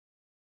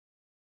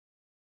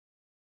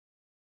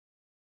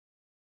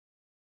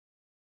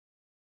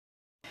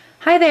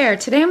Hi there,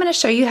 today I'm going to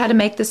show you how to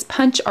make this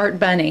punch art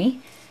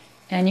bunny,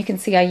 and you can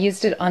see I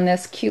used it on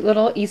this cute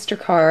little Easter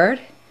card.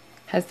 It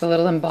has the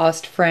little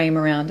embossed frame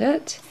around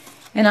it,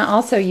 and I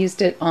also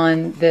used it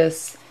on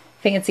this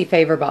fancy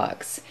favor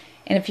box.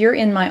 And if you're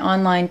in my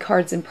online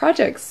cards and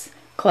projects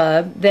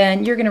club,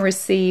 then you're going to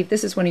receive,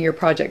 this is one of your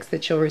projects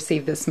that you'll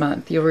receive this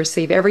month. You'll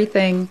receive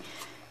everything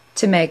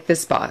to make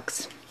this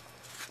box.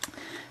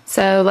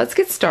 So let's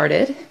get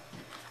started.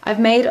 I've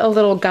made a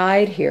little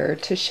guide here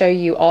to show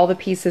you all the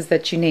pieces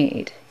that you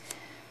need.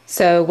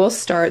 So we'll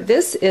start.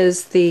 This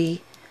is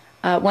the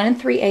 1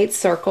 3/8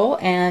 circle,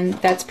 and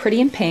that's pretty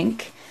in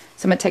pink.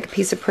 So I'm going to take a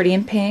piece of pretty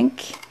in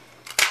pink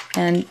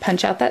and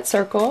punch out that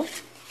circle.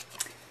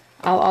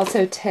 I'll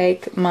also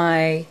take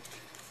my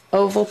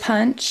oval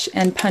punch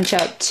and punch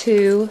out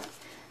two.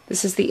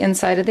 This is the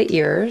inside of the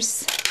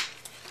ears.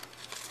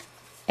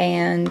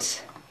 And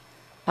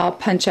I'll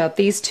punch out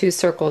these two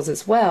circles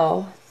as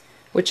well,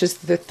 which is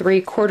the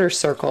 3/4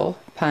 circle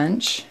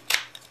punch,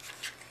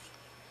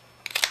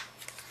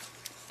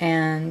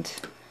 and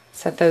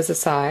set those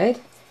aside.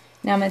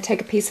 Now I'm going to take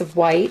a piece of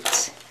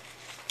white,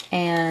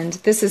 and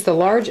this is the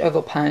large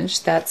oval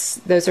punch.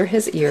 Those are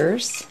his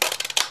ears.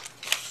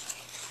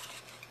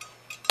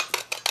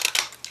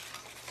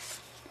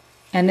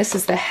 And this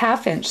is the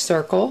 1/2 inch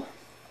circle.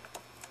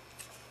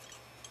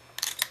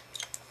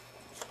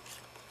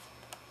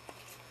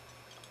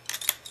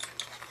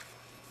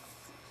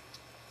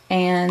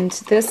 And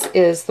this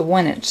is the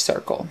 1 inch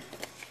circle.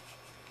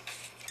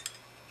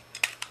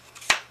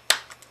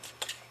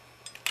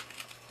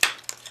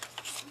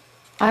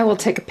 I will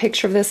take a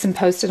picture of this and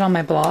post it on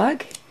my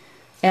blog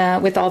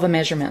with all the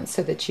measurements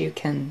so that you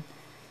can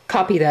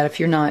copy that if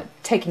you're not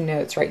taking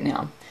notes right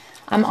now.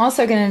 I'm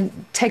also going to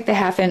take the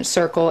 1/2 inch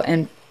circle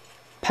and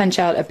punch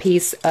out a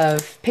piece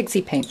of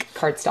pixie pink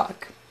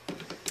cardstock.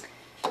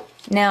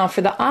 Now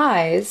for the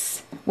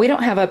eyes, we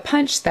don't have a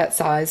punch that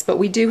size, but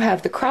we do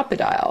have the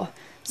crocodile.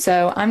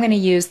 So I'm going to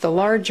use the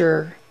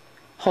larger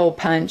hole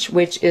punch,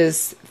 which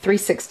is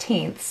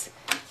 3/16,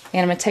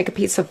 and I'm going to take a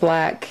piece of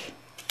black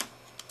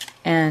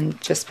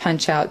and just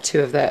punch out two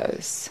of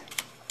those.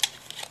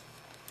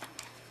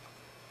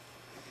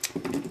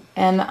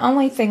 And the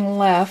only thing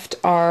left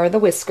are the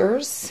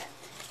whiskers,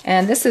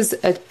 and this is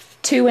a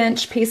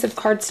 2-inch piece of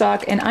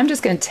cardstock, and I'm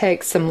just going to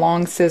take some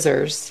long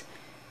scissors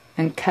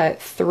and cut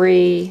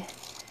 3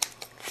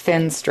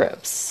 thin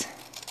strips.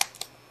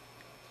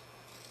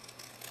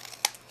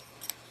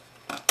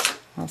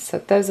 I'll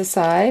set those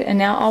aside, and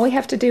now all we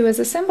have to do is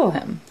assemble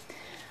him.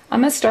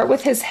 I'm going to start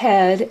with his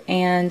head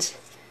and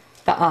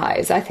the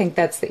eyes. I think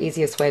that's the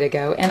easiest way to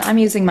go, and I'm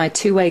using my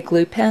 2-way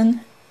glue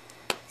pen,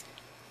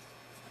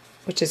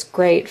 which is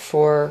great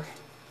for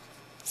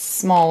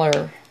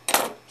smaller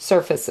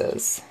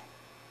surfaces.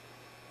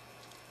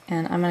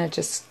 And I'm going to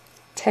just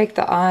take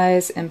the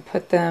eyes and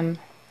put them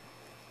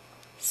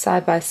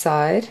side by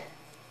side,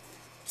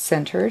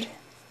 centered,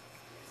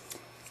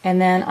 and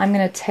then I'm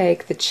going to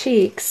take the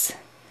cheeks,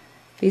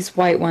 these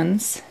white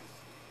ones,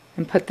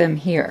 and put them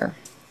here.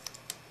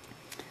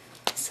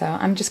 So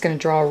I'm just going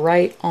to draw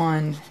right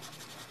on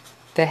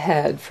the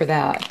head for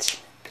that.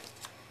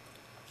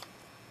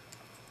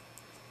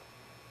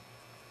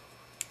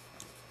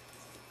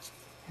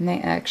 And they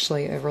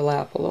actually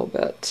overlap a little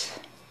bit.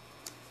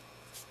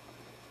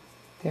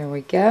 There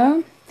we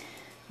go.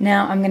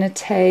 Now I'm going to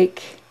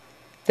take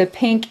the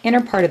pink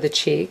inner part of the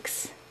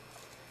cheeks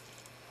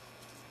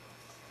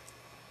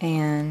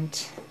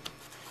and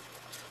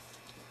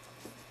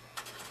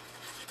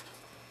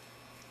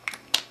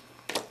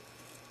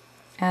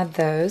add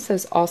those.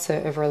 Those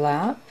also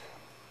overlap.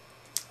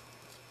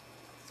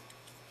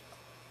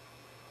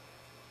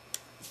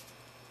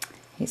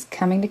 He's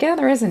coming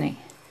together, isn't he?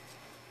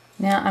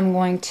 Now I'm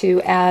going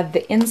to add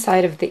the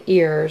inside of the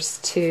ears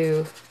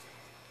to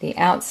the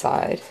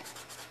outside.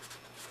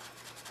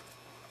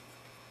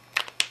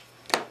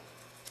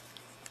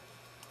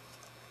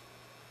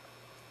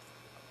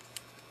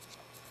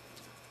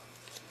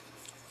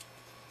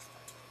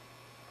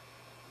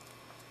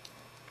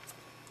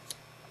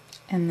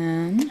 And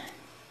then,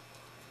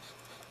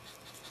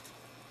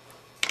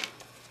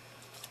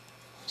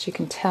 as you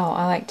can tell,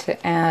 I like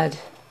to add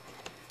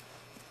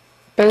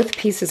both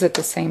pieces at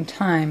the same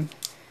time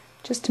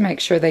just to make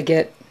sure they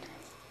get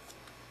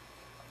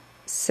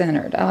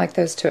centered. I like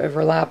those to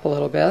overlap a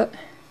little bit.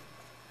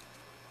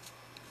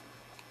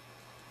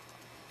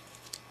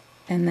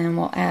 And then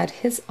we'll add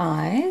his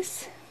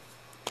eyes.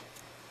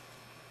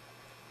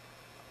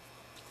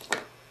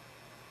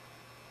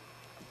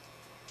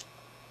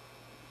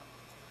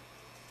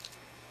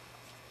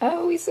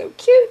 Oh, he's so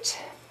cute.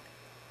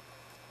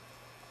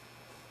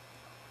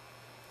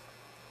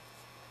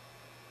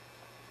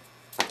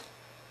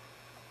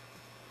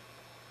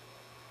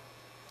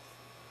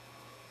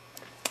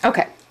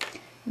 Okay,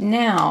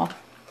 now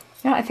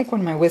I think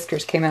one of my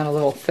whiskers came out a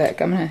little thick.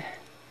 I'm going to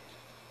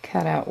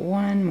cut out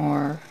one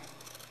more.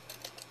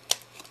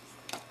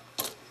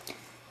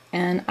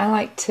 And I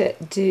like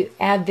to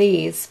add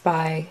these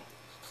by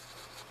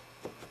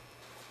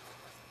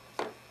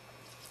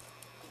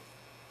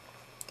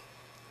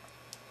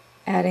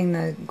adding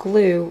the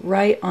glue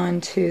right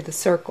onto the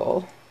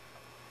circle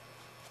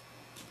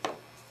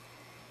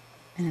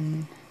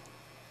and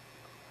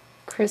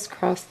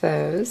crisscross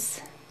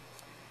those,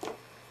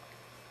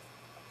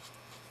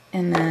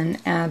 and then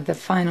add the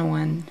final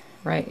one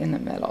right in the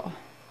middle.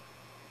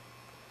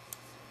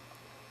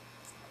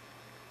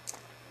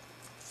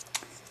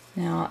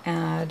 Now I'll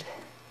add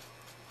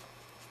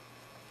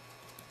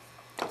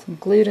some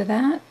glue to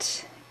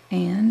that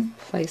and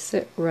place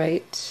it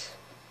right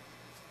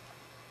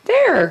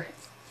there.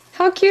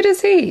 How cute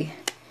is he?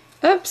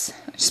 Oops,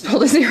 I just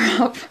pulled his ear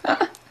off.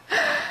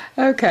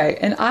 Okay,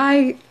 and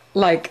I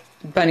like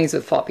bunnies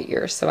with floppy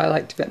ears, so I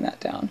like to bend that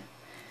down.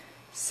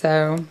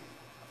 So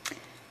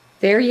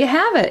there you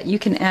have it. You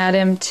can add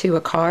him to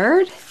a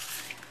card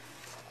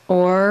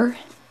or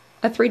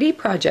a 3D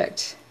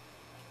project,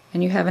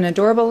 and you have an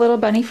adorable little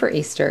bunny for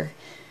Easter.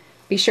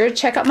 Be sure to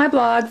check out my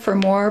blog for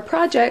more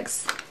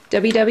projects,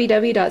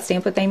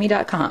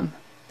 www.stampwithamy.com.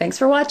 Thanks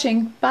for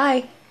watching.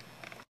 Bye.